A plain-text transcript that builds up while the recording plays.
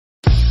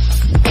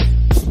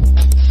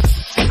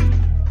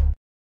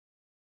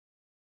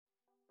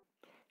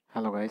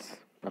Hello guys,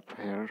 pAppA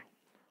here.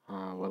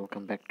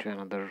 Welcome back to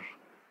another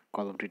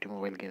Call of Duty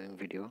mobile gaming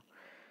video.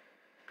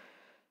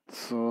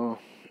 So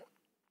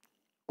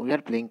we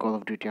are playing Call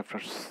of Duty after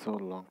so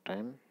long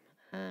time,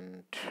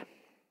 and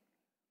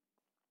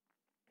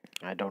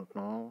I don't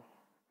know.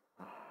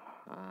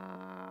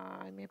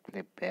 I may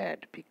play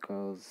bad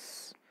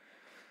because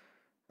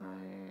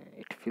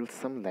it feels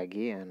some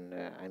laggy, and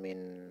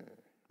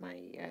my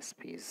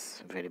SP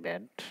is very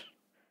bad,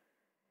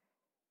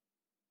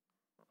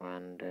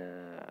 and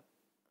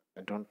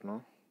I don't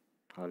know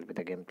how will be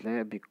the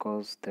gameplay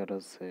because there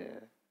is a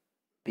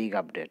big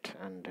update,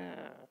 and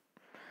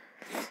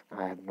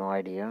I have no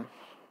idea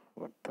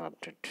what the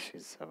update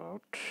is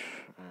about.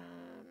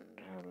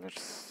 And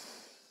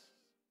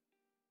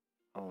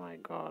oh my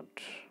god,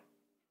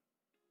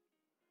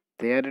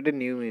 they added a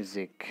new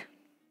music.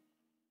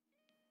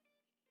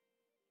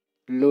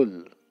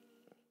 Lul.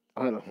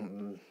 Well,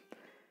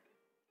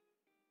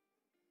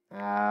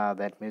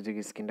 that music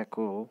is kinda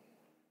cool.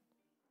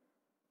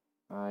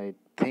 I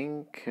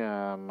think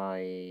my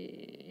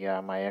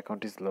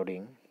account is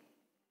loading.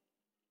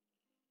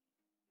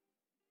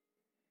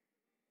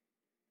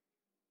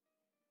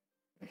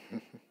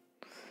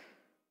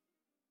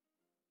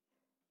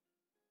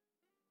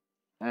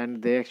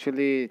 And they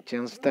actually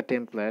changed the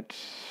template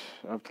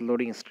of the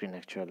loading screen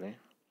actually,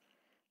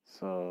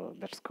 so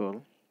that's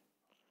cool.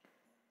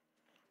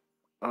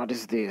 What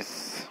is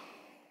this?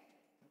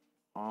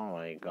 Oh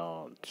my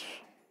god.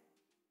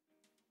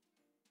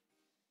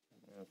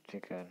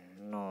 Chicken,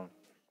 no.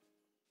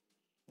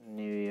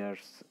 New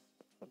Year's.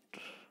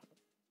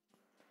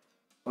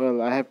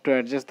 Well, I have to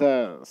adjust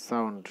the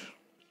sound.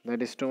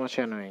 That is too much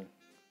annoying.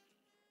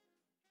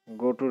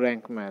 Go to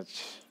rank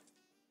match.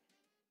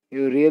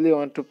 You really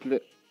want to play?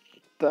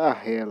 The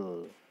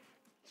hell?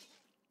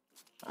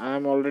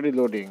 I'm already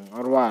loading,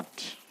 or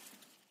what?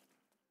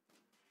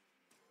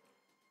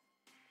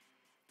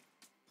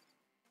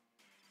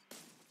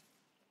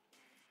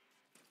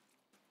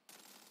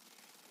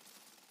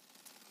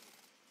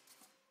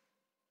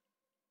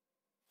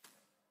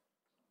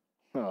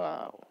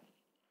 Wow.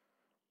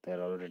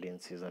 They're already in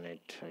season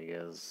 8, I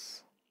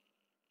guess.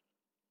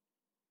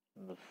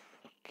 The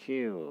fuck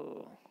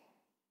you.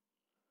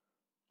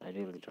 I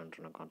really don't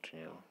want to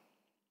continue.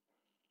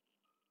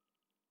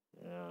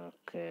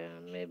 Okay,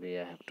 maybe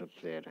I have to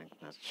play a rank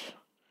match.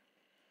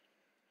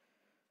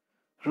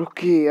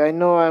 Rookie, I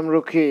know I'm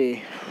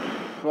rookie.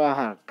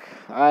 Fuck.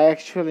 I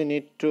actually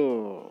need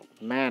to.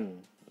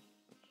 Man.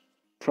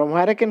 From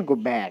where I can go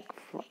back?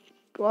 Fuck.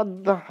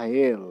 What the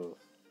hell?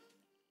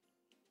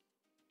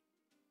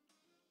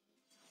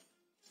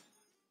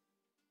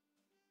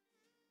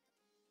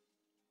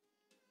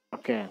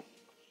 Okay.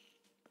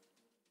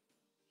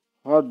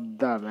 What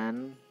the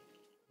man?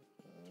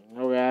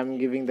 Okay, I'm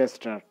giving the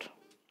start.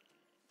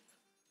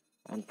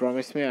 And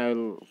promise me I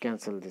will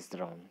cancel this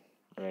round.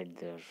 Right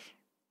there.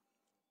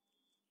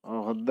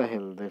 Oh, what the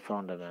hell? They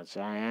found a match.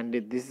 And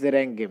this is a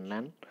rank game,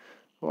 man.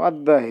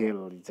 What the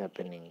hell is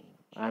happening?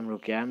 I'm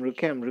rookie, I'm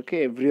rookie, I'm rookie.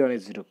 Everyone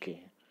is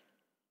rookie.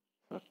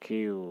 Fuck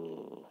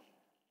you.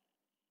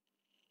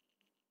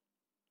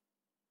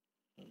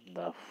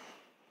 The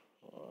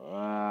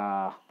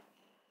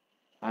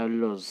I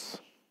will lose.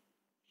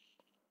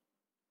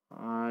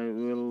 I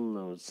will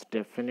lose.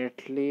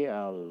 Definitely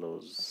I'll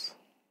lose.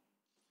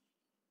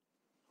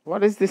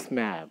 What is this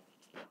map?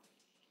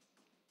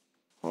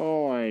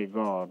 Oh my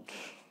god.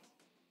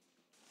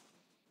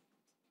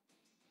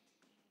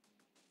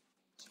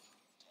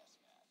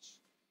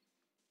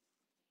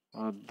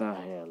 What the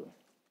hell?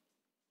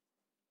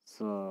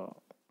 So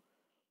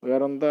we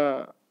are on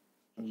the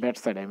bad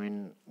side. I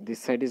mean, this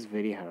side is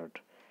very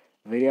hard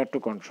to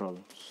control.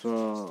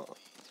 So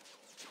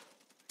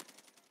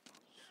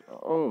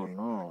oh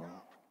no.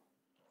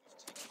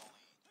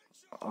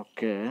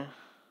 Okay.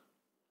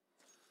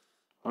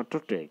 Auto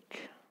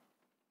take.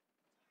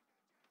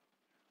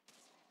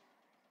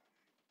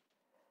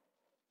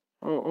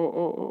 Oh.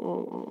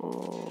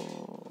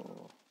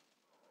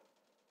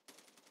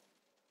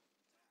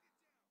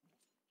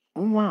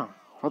 Oh wow.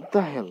 What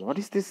the hell? What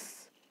is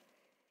this?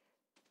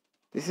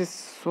 This is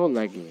so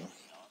laggy.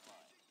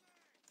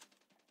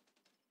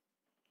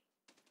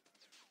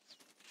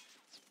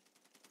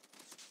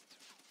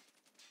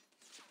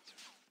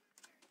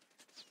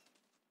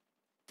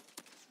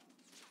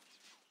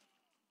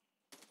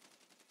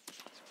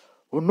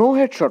 Oh no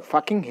headshot.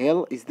 Fucking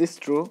hell. Is this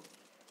true?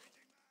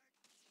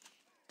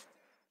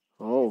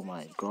 Oh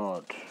my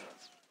god.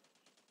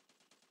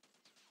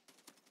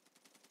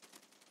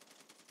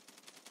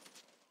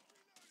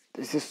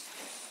 This is...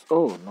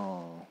 Oh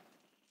no.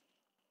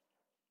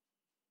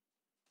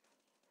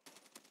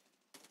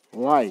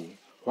 Why?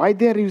 Why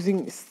they are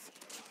using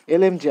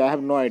LMG? I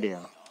have no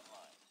idea.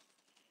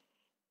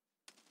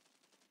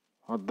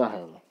 What the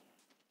hell?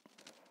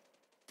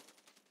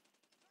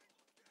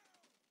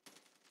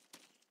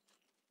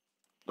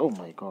 Oh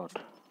my god.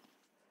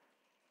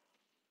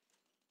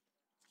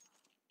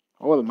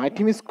 Oh, well, my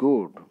team is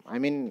good. I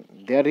mean,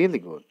 they are really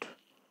good.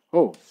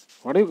 Oh,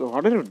 what are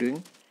you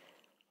doing?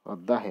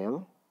 What the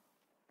hell?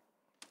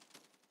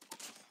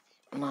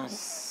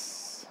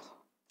 Nice.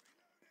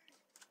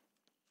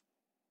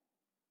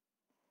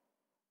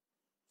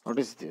 What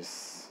is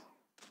this?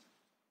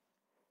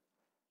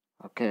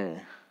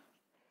 Okay.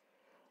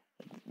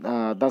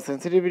 The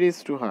sensitivity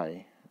is too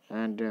high,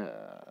 and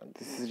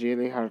this is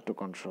really hard to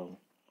control.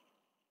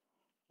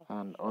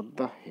 And what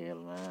the hell,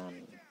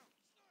 man?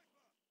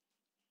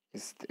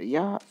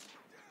 Yeah.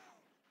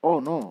 Oh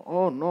no!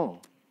 Oh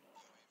no!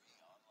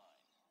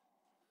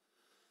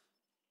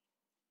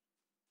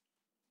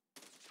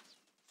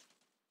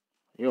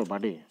 Yo,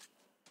 buddy.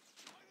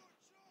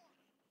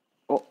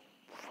 Oh,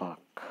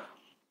 fuck.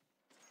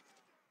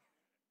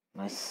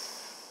 Nice.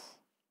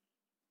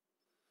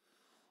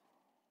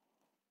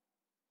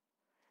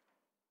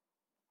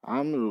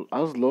 I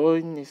was low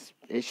in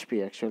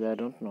HP actually. I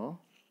don't know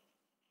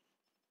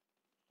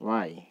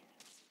why.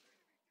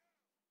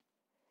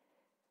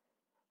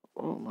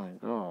 Oh my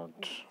god.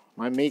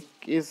 My mic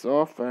is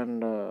off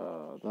and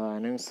the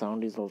annoying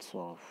sound is also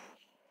off.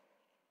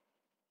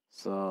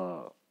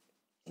 So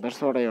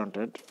that's what I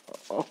wanted.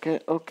 Okay,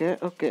 okay,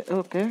 okay,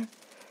 okay,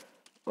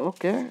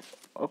 okay,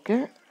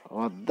 okay.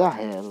 What the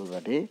hell,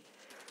 buddy?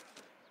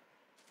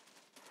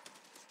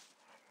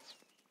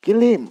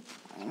 Kill him,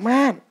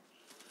 man!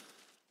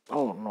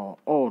 Oh no,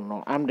 oh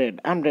no, I'm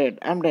dead, I'm dead,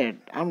 I'm dead,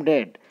 I'm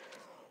dead.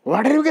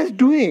 What are you guys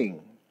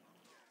doing?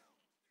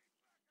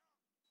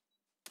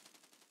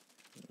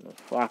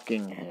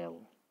 Fucking hell.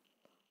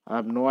 I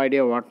have no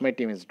idea what my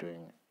team is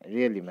doing.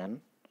 Really,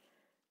 man.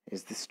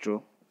 Is this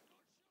true?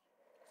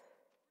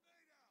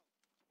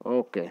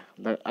 Okay.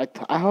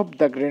 I hope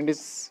the grind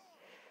is.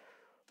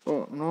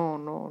 Oh no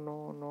no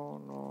no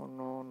no no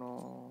no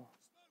no.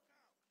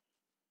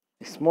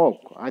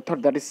 Smoke. I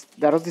thought that was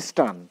the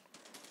stun.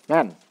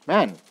 Man,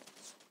 man,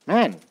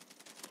 man.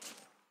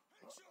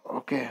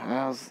 Okay,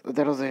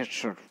 that was a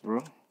headshot,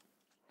 bro.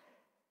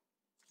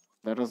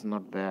 That was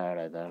not bad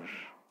either.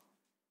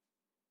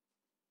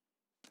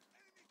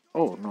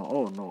 Oh no,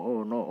 oh no,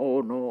 oh no,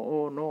 oh no,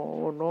 oh no,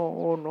 oh no,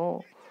 oh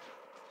no.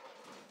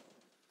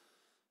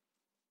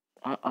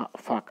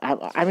 Fuck.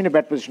 I'm in a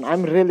bad position.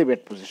 I'm really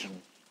bad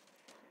position.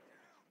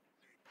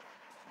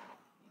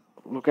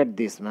 Look at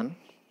this, man.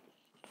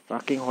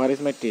 Fucking, where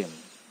is my team?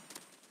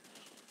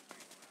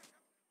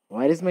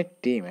 Where is my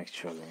team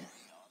actually?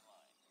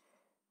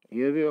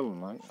 You will,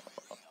 man.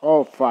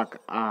 Oh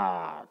fuck.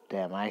 Ah,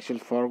 damn. I actually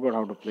forgot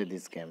how to play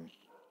this game.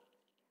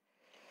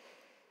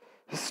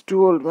 It's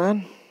too old,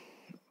 man.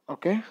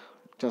 Okay.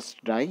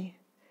 Just die.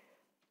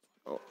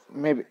 Oh,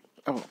 maybe.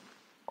 Oh,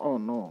 oh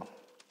no.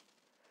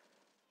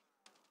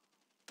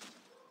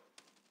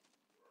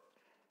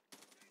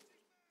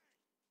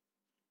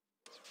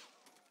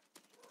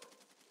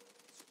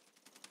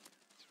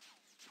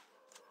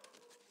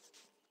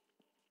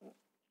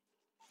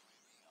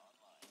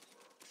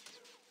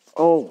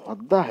 Oh,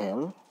 what the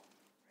hell?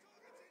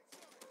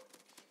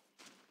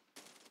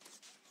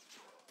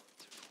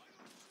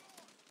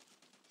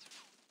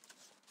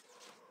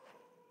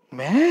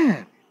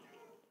 Man.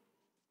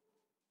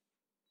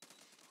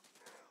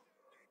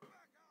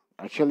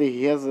 Actually,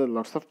 he has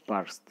lots of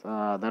parts.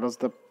 That's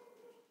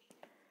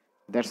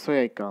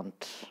why I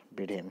can't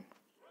beat him.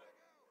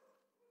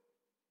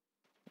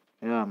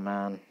 Yeah,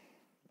 man.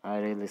 I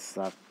really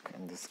suck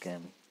in this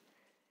game.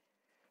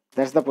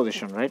 That's the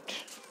position, right?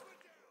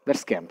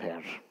 Let's camp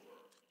here.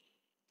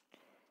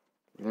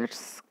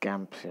 Let's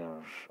camp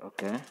here.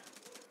 Okay.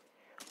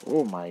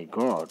 Oh my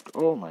god.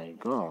 Oh my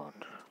god.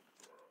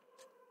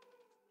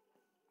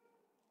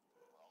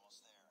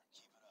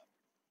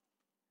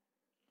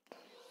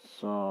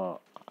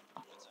 So.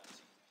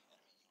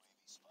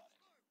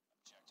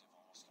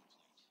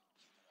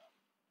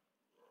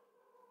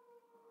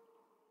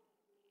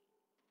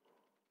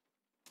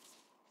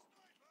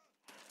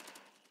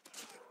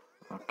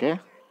 Okay.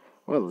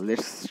 Well,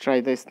 let's try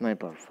the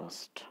sniper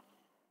first.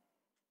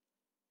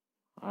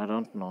 I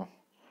don't know.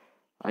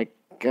 I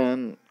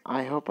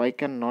hope I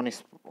can non.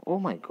 Oh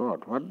my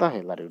god. What the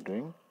hell are you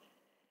doing?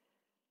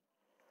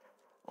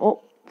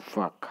 Oh,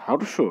 fuck. How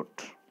to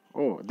shoot?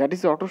 Oh, that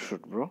is auto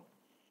shoot, bro.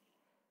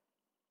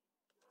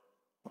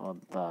 What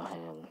the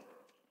hell?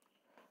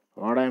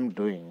 What I'm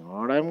doing?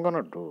 What I'm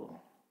gonna do?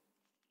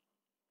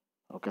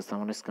 Okay,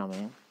 someone is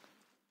coming.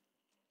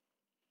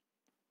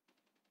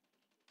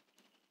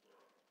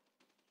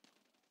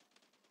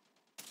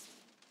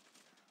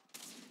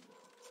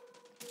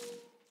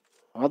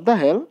 What the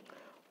hell?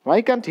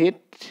 Why can't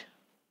hit?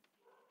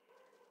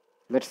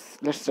 Let's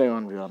try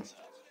 1v1.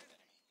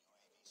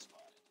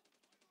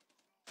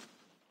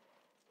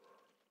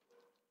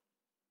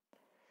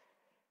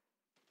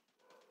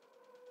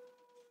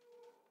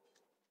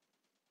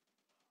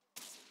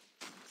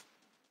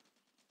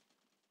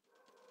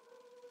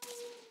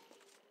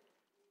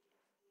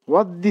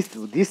 What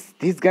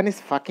this gun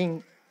is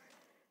fucking.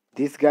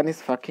 This gun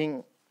is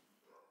fucking.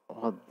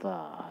 What the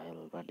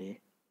hell, buddy?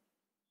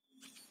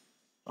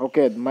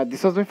 Okay,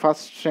 this was my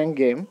first rank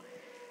game,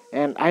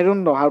 and I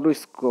don't know how to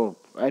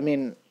scope. I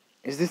mean,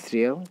 is this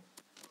real?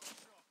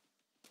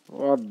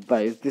 What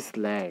the is this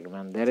lag,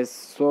 man? There is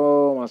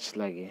so much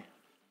laggy.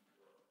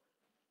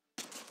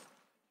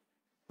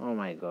 Oh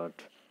my god.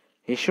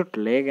 He shoot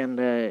leg and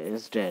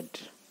is dead.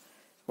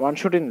 One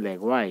shot in leg.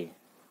 Why?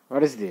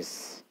 What is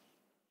this?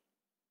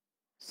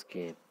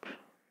 Escape.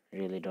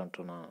 Really don't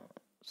wanna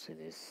see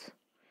this.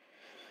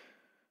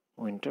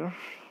 Winter.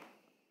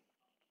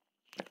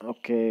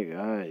 Okay,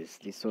 guys,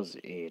 this was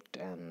it,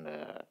 and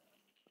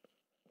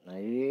I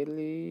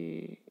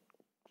really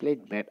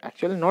played bad.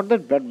 Actually, not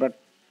that bad, but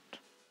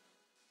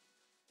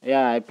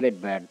yeah, I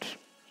played bad.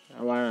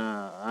 I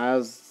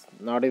was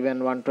not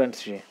even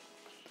 120.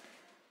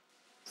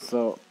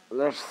 So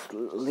let's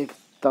leave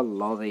the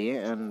lobby,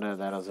 and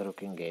that was a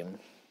rooking game.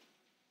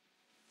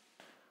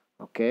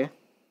 Okay,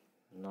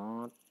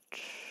 not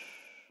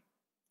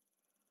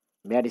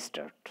bad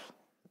start.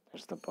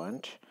 That's the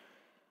point.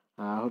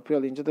 I hope you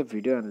all enjoyed the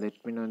video and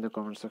let me know in the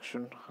comment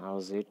section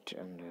how's it,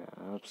 and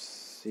I hope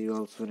see you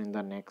all soon in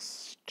the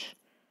next.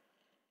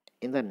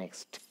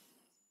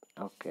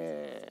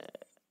 Okay,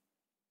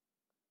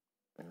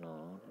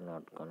 no,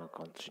 not gonna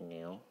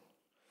continue.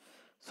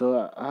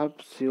 So I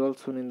hope see you all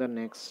soon in the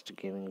next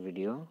gaming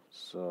video.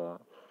 So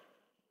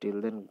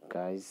till then,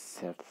 guys,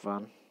 have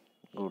fun,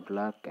 good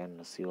luck,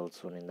 and see you all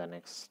soon in the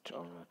next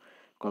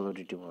Call of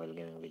Duty mobile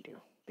gaming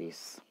video.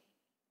 Peace.